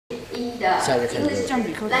the English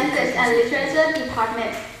Language and Literature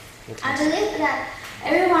department. I believe that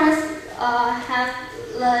everyone has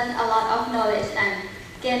learned a lot of knowledge and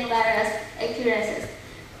gained various experiences.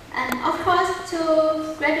 And of course,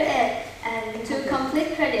 to graduate and to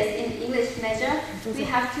complete credits in English major, we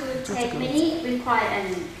have to take many required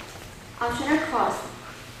and optional courses.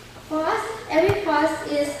 For us, every course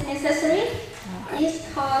is necessary. Each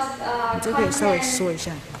course contains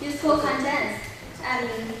useful content and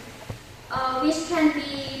which can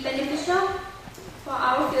be beneficial for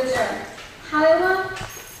our future. However,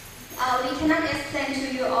 we cannot explain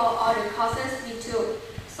to you all the courses we took,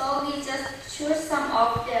 so we just choose some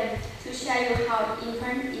of them to share you how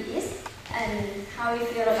important it is and how we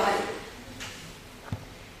feel about it.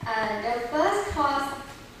 The first course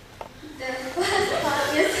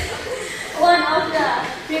is one of the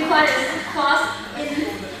required course in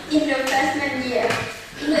the freshman year,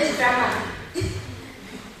 English grammar.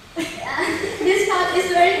 This part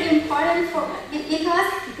is very important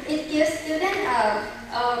because it gives students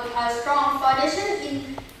a strong foundation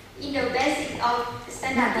in the basics of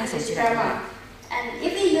standard English grammar. And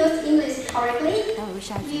if we use English correctly,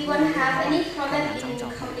 we won't have any problem in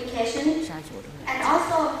communication. And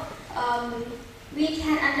also, we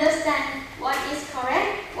can understand what is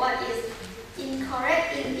correct, what is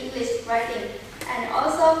incorrect in English writing. And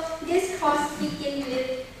also, this course begins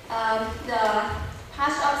with the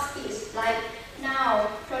parts of speech like noun,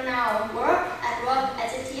 pronoun, verb, adverb,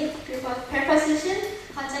 adjective, preposition,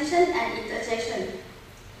 conjunction, and interjection.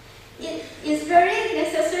 It is very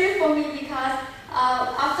necessary for me because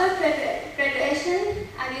after graduation,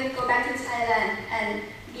 I will go back to Thailand and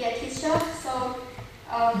be a teacher. So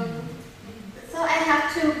I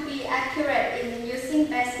have to be accurate in using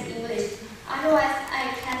basic English. Otherwise,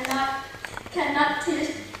 I cannot teach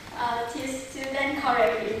students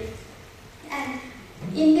correctly. And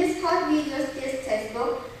in this course, we use this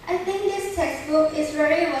textbook. I think this textbook is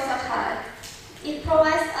very versatile. It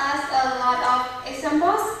provides us a lot of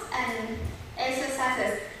examples and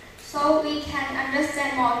exercises, so we can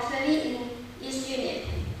understand more clearly in each unit.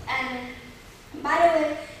 And by the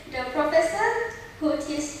way, the professor who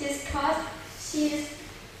teaches this course,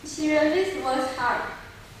 she really works hard.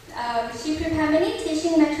 She prepared many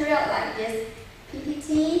teaching material like this,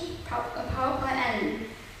 PPT, PowerPoint, and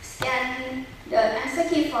scan the answer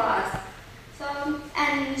key for us.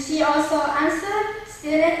 And she also answered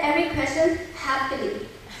students every question happily.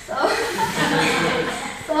 So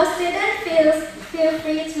students feel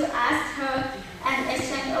free to ask her and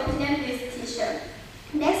exchange opinion with teacher.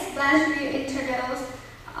 Next class will introduce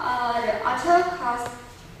the author course,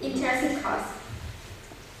 interesting course.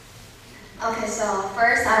 Okay, so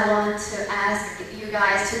first I want to ask you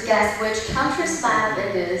guys to guess which country's map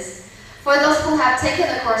it is. For those who have taken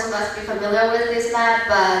the course must be familiar with this map,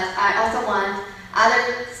 but I also want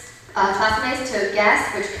other classmates to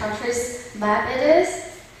guess which country's map it is.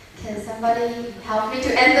 Can somebody help me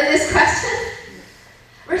to answer this question?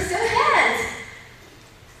 Raise your hands.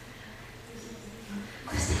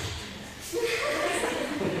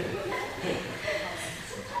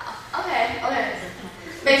 Okay.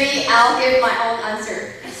 Maybe I'll give my own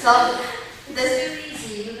answer. So this is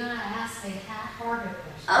easy. You're gonna ask a half harder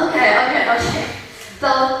question. Okay. So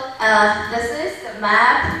this is the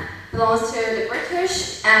map belongs to the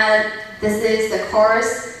British, and this is the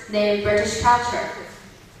course named British Culture.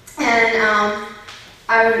 And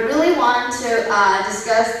I really want to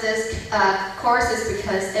discuss this courses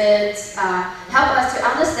because it helps us to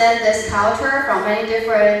understand this culture from many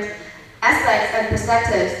different aspects and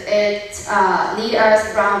perspectives. It leads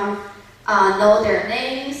us from know their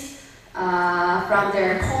names, from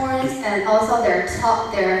their corns, and also their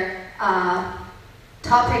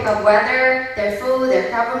topic of weather, their food, their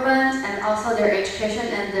government, and also their education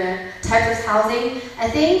and the types of housing. I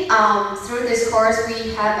think through this course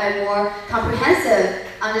we have a more comprehensive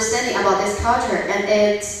understanding about this culture, and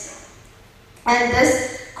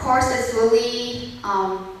this course is really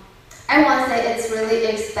I want to say it's really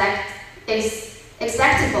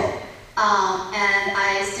expectable. And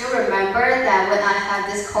I still remember that when I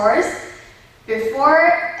had this course,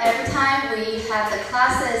 before every time we have the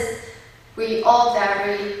classes, we all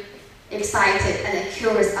very excited and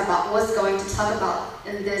curious about what's going to talk about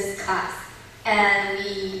in this class. And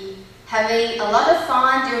we having a lot of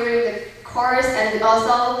fun during the course, and we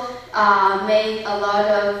also made a lot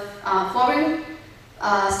of foreign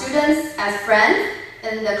students as friends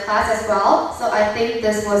in the class as well. So I think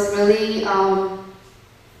this was really,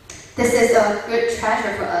 this is a good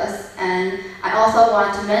treasure for us. And I also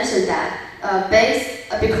want to mention that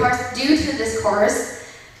because due to this course,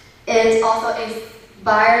 it also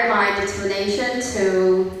inspired my determination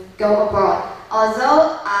to go abroad.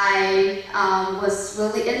 Although I was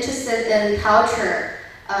really interested in culture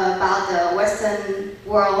about the Western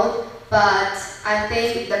world, but I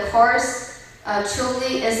think the course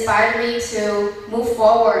truly inspired me to move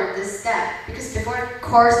forward this step. Because before the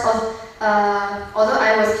course, although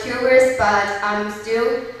I was curious, but I'm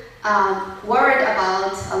still worried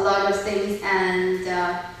about a lot of things, and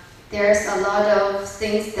there's a lot of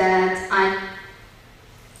things that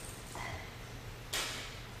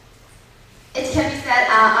it can be said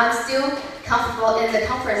I'm still comfortable in the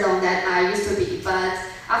comfort zone that I used to be. But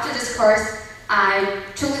after this course, I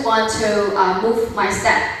truly want to move my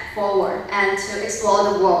step forward and to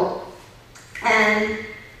explore the world. And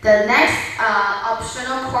the next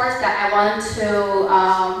optional course that I want to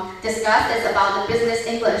discuss is about the business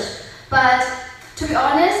English. But to be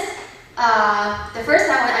honest, the first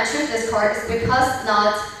time when I chose this course is because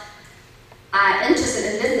not I'm interested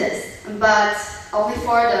in business, but only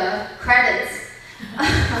for the credits.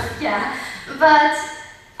 Yeah, but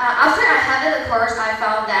after I had the course, I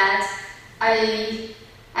found that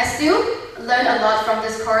I still learned a lot from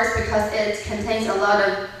this course because it contains a lot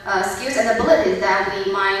of skills and abilities that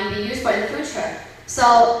we might be useful in the future.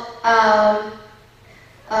 So,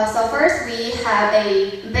 so first we have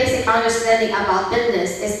a basic understanding about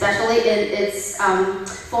business, especially in its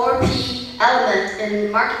 4P element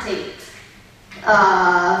in marketing.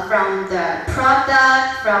 From the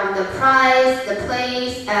product, from the price, the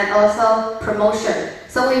place, and also promotion.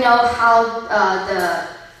 So we know how the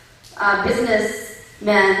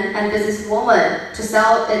businessman and businesswoman to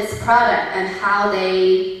sell its product and how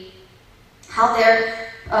their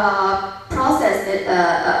process it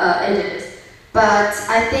is. But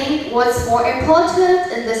I think what's more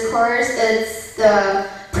important in this course is the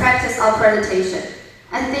practice of presentation.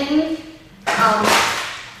 I think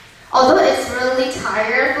although it's really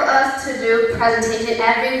tired for us to do presentation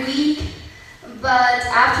every week, but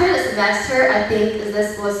after the semester, I think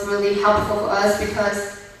this was really helpful for us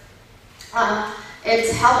because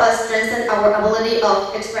it helped us strengthen our ability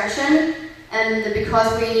of expression, and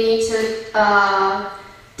because we need to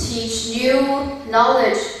teach new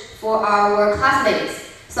knowledge for our classmates.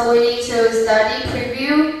 So we need to study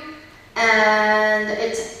preview,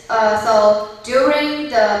 and so during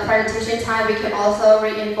the presentation time, we can also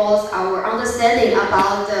reinforce our understanding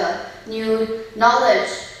about the new knowledge,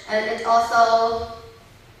 and it also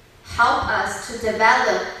helps us to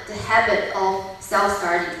develop the habit of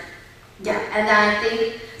self-study. Yeah, and I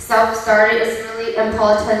think self-study is really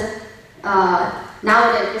important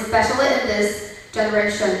nowadays, especially in this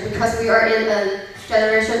generation, because we are in a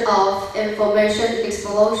generation of information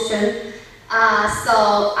explosion.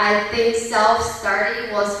 So I think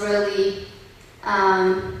self-study was really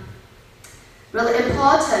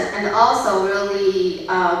important and also really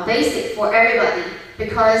basic for everybody,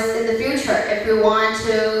 because in the future, if we want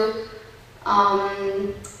to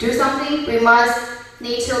do something, we must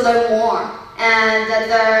need to learn more. And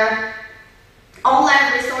the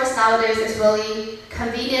online resource nowadays is really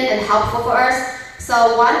convenient and helpful for us.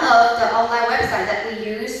 So one of the online websites that we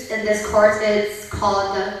use in this course is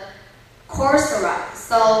called Coursera.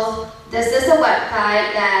 So this is a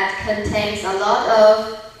website that contains a lot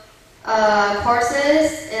of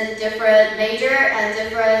courses in different major and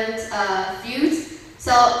different fields.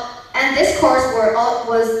 So, and this course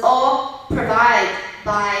was all provided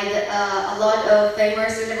by a lot of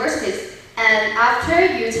famous universities. And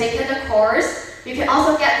after you take the course, you can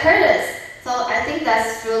also get credits. So I think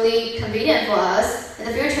that's really convenient for us in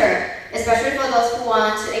the future, especially for those who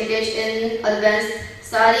want to engage in advanced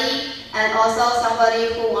study, and also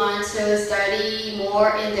somebody who wants to study more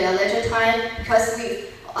in their leisure time, because we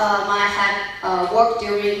might have work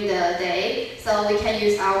during the day, so we can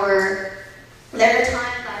use our leisure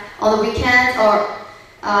time like on the weekend or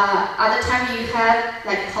other time you have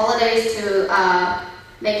like holidays to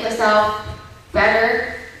make yourself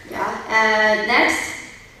better. Yeah. And next,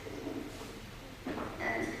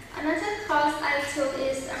 another course I took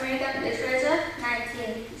is American Literature,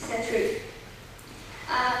 19th century.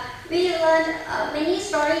 We learned many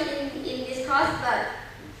stories in this course, but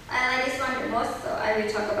I like this one the most, so I will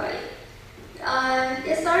talk about it.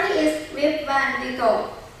 The story is Rip Van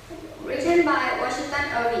Winkle, written by Washington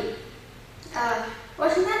Irving.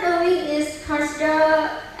 Washington Irving is considered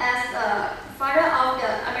as the father of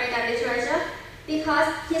the American literature because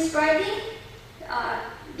his writing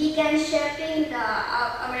began shaping the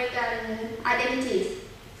American identities.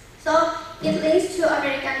 So it links to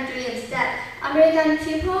American dreams that American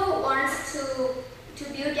people want to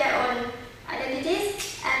build their own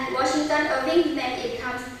identities, and Washington Irving made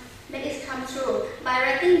it come true by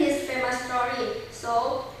writing this famous story.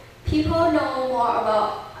 So people know more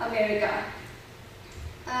about America.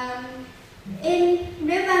 In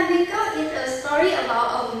Rip Van Winkle is a story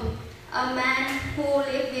about a man who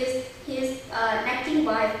lived with his nagging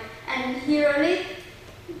wife, and he really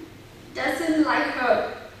doesn't like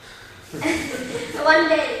her. And one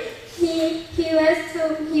day he went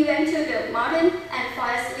to the mountain and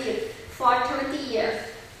fell asleep for 20 years,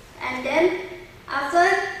 and then after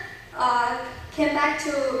he came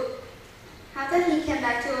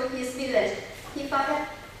back to his village, he found that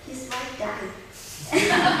his wife died.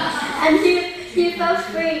 And he felt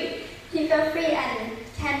free. He felt free and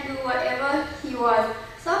can do whatever he wants.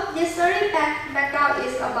 So this story background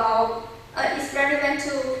is about is relevant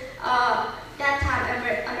to that time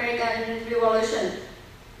American Revolution.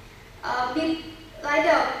 Like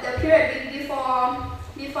the period before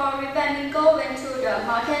Rip Van Winkle went to the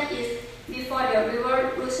mountain is before the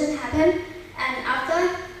revolution happened, and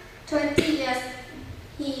after 20 years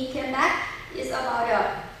he came back. It's about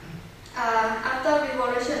after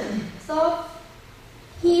revolution. So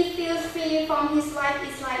he feels free from his wife.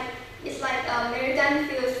 It's like American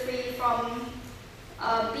feels free from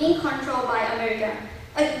being controlled by America,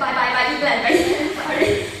 by England.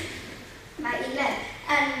 Sorry, by England.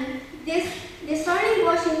 And this story,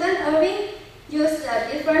 Washington Irving used the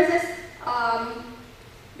differences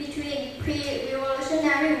between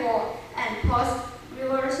pre-revolutionary war and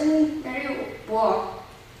post-revolutionary war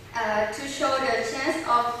to show the change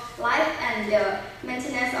of life and the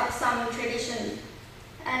maintenance of some tradition.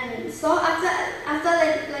 And so after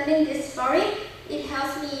learning this story, it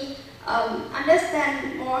helps me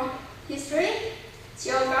understand more history,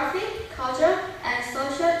 geography, culture, and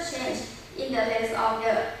social change in the lens of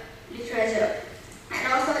the literature.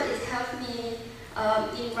 And also it helps me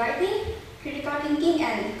in writing, critical thinking,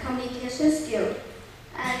 and communication skill.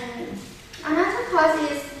 And another course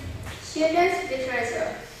is children's literature.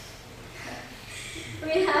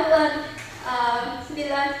 We have learned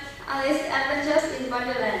Alice's Adventures in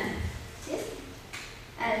Wonderland, this,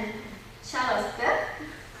 and Charlotte's Web,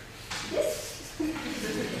 this,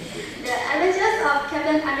 The Adventures of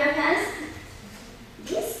Captain Underpants,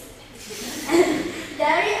 this, and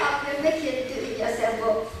Diary of the Wicked Do-It-Yourself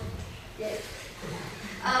book, this.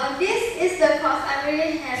 This is the course I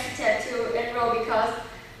really hesitate to enroll because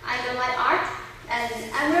I don't like art, and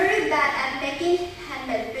I'm very bad at making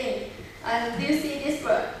handmade things. Do you see this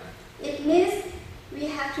word? It means we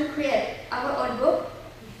have to create our own book.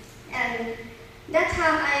 And that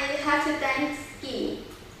time I have to thank Ski,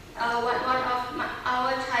 one of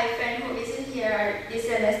our Thai friend who isn't here this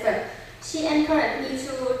semester. She encouraged me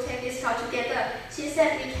to take this course together. She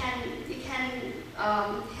said we can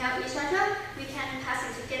help each other, we can pass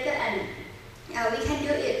it together, and we can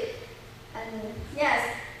do it. And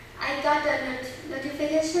yes, I got the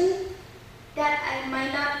notification that I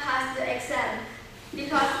might not pass the exam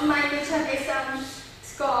because my midterm exam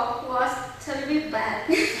score was terribly bad.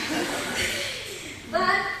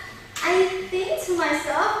 But I think to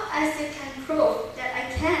myself, I still can prove that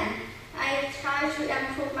I can. I try to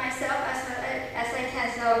improve myself as I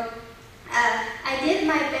can. So I did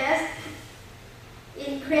my best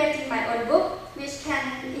in creating my own book, which can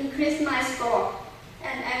increase my score.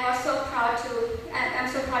 And I was so proud I'm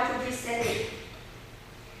so proud to present it.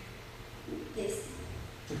 Yes.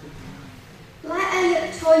 Like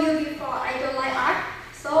I told you before, I don't like art,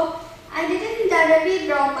 so I didn't directly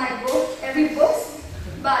draw my book, every book,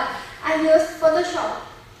 but I used Photoshop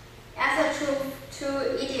as a tool to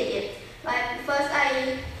edit it. Like first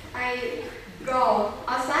I draw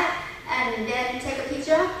outside and then take a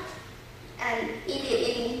picture and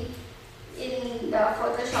edit in the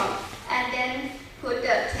Photoshop and then put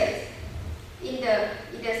the text in the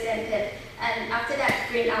same page, and after that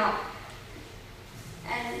print out.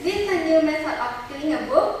 And with the new method of doing a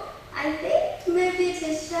book, I think maybe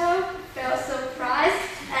teacher felt surprised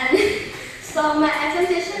and saw my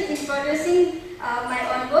attention in producing my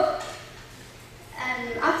own book.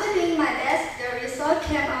 And after doing my best, the result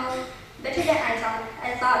came out better than I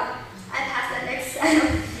thought. I passed the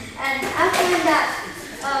exam. And after that,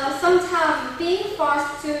 sometimes being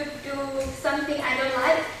forced to do something I don't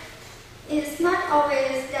like is not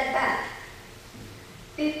always that bad.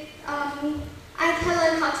 I can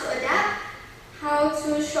learn how to adapt, how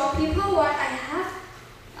to show people what I have,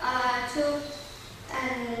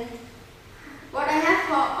 and what I have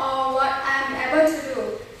or what I'm able to do.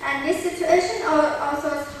 And this situation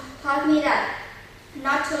also taught me that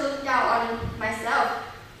not to look down on myself.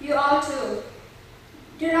 You all too.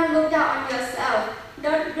 Do not look down on yourself.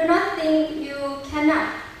 Do not think you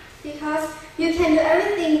cannot, because you can do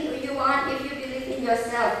everything you want if you believe in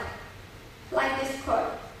yourself. Like this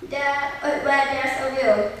quote. where there's a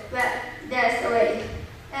will, where there's a way.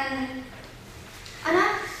 And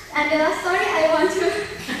the last story I want to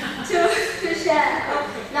share,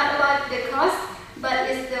 not about the course, but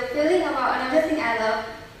it's the feeling about another thing I love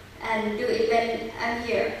and do it when I'm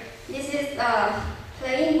here. This is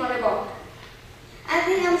playing volleyball. I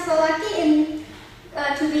think I'm so lucky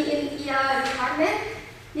to be in ER department.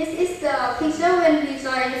 This is the picture when we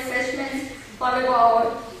joined the freshman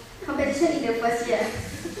volleyball competition in the first year.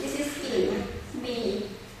 This is Kim, me,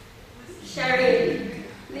 Sharon,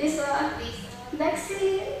 Lisa,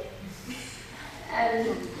 Maxine, and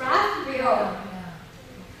Ralph, Rio.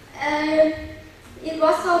 And it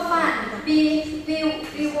was so fun. We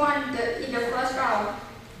won in the first round.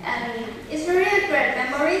 And it's really a great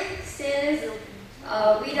memory since we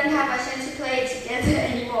don't have a chance to play together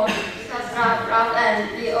anymore because Ralph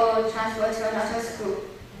and Leo transferred to another school.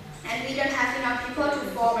 And we don't have enough people to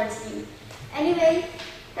form a team. Anyway,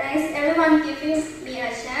 thanks everyone giving me a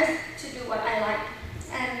chance to do what I like.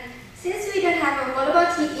 And since we don't have a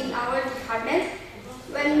volleyball team in our department,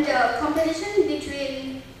 when the competition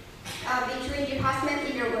between departments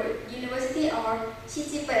in the university or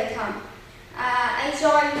CCP come, I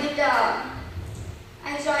joined the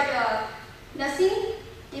nursing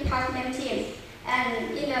department team,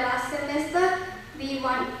 and in the last semester we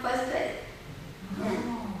won first place.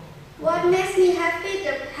 What makes me happy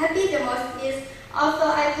the most is also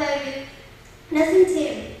I play with nursing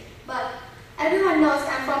team, but everyone knows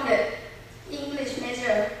I'm from the English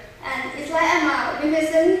major, and it's like I'm a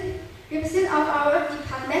represent of our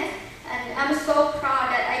department, and I'm so proud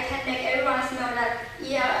that I can make everyone know that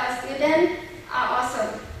ELL students are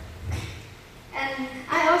awesome. And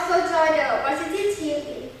I also joined the varsity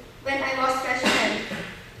team when I was freshman.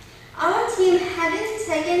 Our team hadn't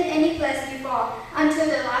taken any place before until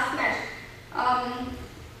the last match.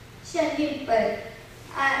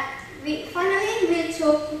 We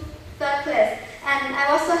took third place, and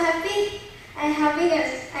I was so happy. I have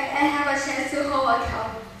a chance to hold a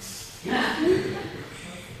cup.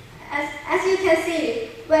 As you can see,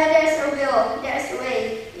 where there's a will, there's a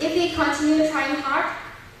way. If we continue trying hard,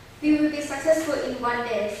 we will be successful in one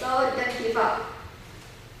day. So don't give up.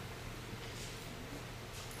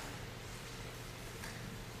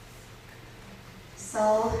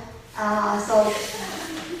 So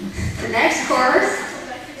the next course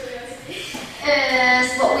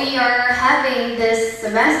is what we are having this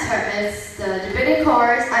semester. It's the debating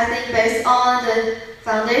course. I think based on the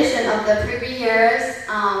foundation of the previous years,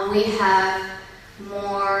 we have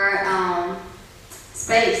more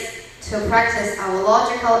space to practice our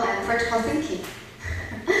logical and critical thinking.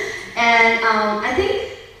 And I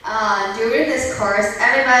think during this course,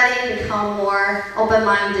 everybody become more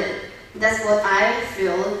open-minded. That's what I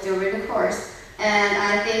feel during the course. And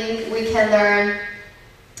I think we can learn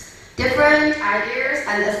different ideas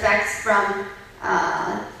and aspects from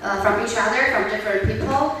each other, from different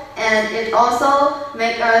people. And it also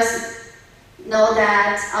makes us know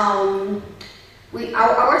that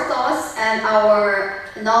our thoughts and our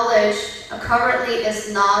knowledge currently is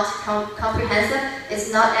not comprehensive.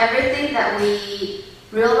 It's not everything that we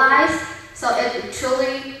realize. So it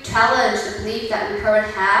truly challenges the belief that we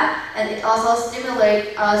currently have, and it also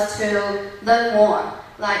stimulates us to learn more.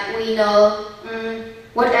 Like we know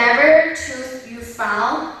whatever truth you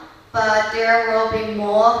found, but there will be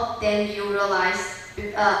more than you realize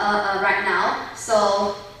right now.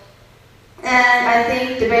 So, and I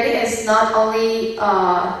think debating is not only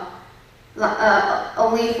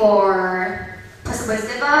for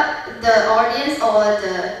persuasive the audience or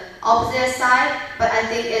the opposite side, but I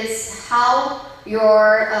think it's how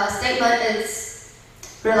your statement is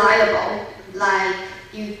reliable. Like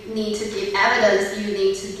you need to give evidence, you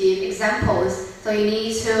need to give examples. So you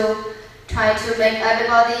need to try to make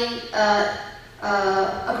everybody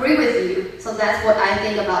agree with you. So that's what I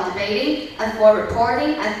think about debating. And for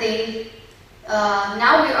reporting, I think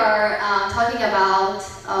now we are talking about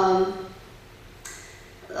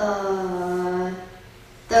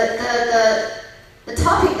the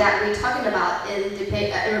topic that we're talking about in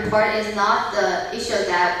debate report is not the issue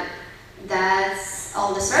that's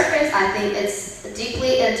on the surface. I think it's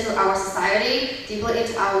deeply into our society, deeply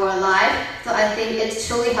into our life. So I think it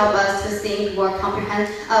truly helps us to think more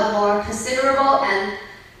more considerable, and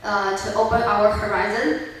to open our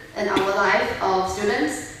horizon in our life of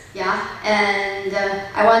students. Yeah, and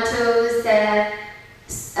I want to say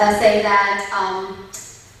that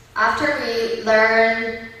after we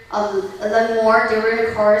learn more during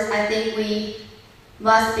the course, I think we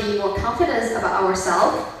must be more confident about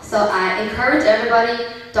ourselves. So I encourage everybody,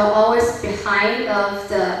 don't always behind of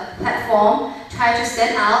the platform. Try try to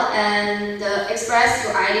stand out and express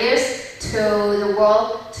your ideas to the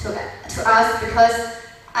world, to us, because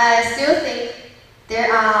I still think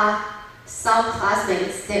there are some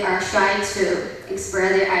classmates, they are shy to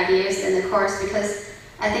express their ideas in the course, because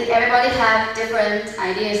I think everybody have different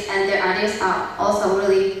ideas and their ideas are also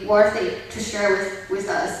really worthy to share with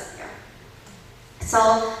us. Yeah. So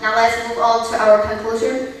now let's move on to our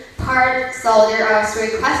conclusion part. So there are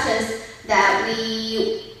 3 questions that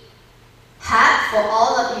we had for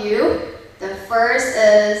all of you. The first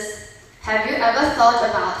is, have you ever thought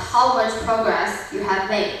about how much progress you have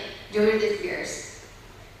made during these years?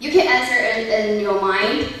 You can answer it in your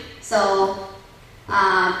mind. So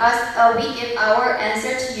we give our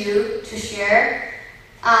answer to you to share.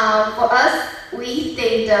 For us, we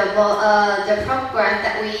think the progress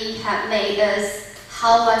that we have made is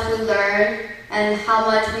how much we learn and how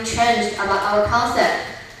much we changed about our concept.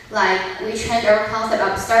 Like we changed our concept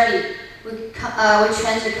of study. We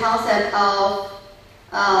changed the concept of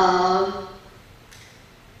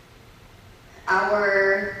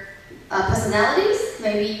our personalities,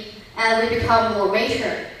 maybe, and we become more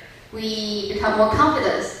mature. We become more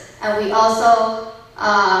confident, and we also,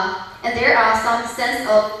 and there are some sense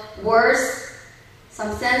of words,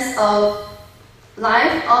 some sense of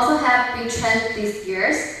life also have been changed these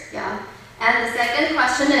years. Yeah. And the second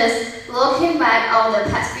question is, looking back on the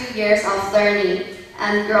past few years of learning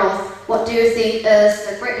and growth, what do you think is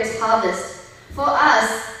the greatest harvest? For us,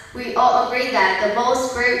 we all agree that the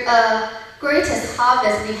greatest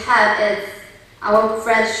harvest we have is our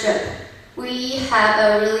friendship. We have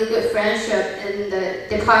a really good friendship in the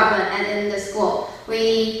department and in the school.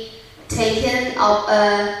 We taking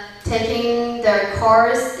the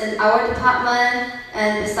course in our department,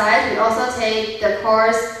 and besides, we also take the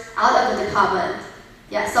course out of the department.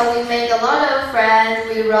 Yeah, so we make a lot of friends.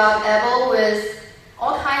 We rub elbow with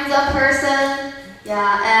all kinds of person.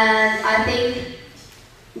 Yeah, and I think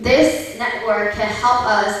this network can help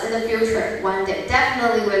us in the future one day.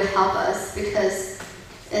 Definitely will help us because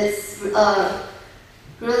it's a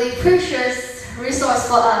really precious resource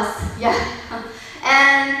for us. Yeah.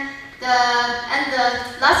 And the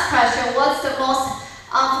last question, what's the most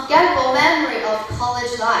unforgettable memory of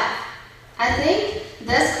college life? I think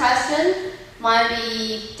this question might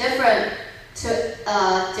be different to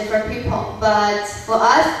different people, but for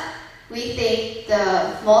us, we think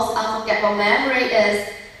the most unforgettable memory is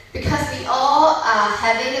because we all are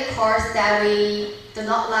having a course that we do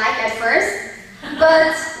not like at first,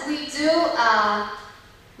 but we do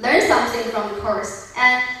learn something from the course.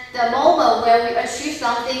 And the moment where we achieve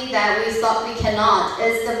something that we thought we cannot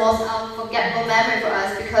is the most unforgettable memory for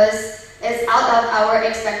us because it's out of our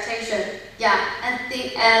expectation. Yeah, and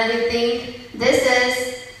we think this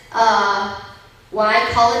is why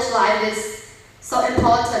college life is so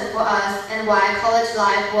important for us and why college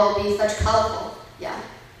life will be such colorful. Yeah.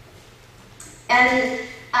 And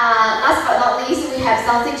last but not least, we have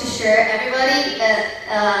something to share everybody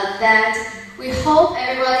that we hope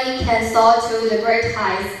everybody can soar to the great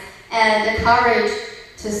heights, and the courage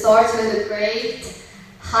to soar to the great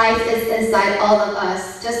heights is inside all of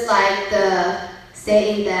us. Just like the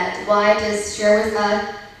saying that why just share with us,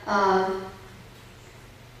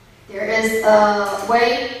 there is a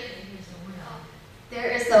way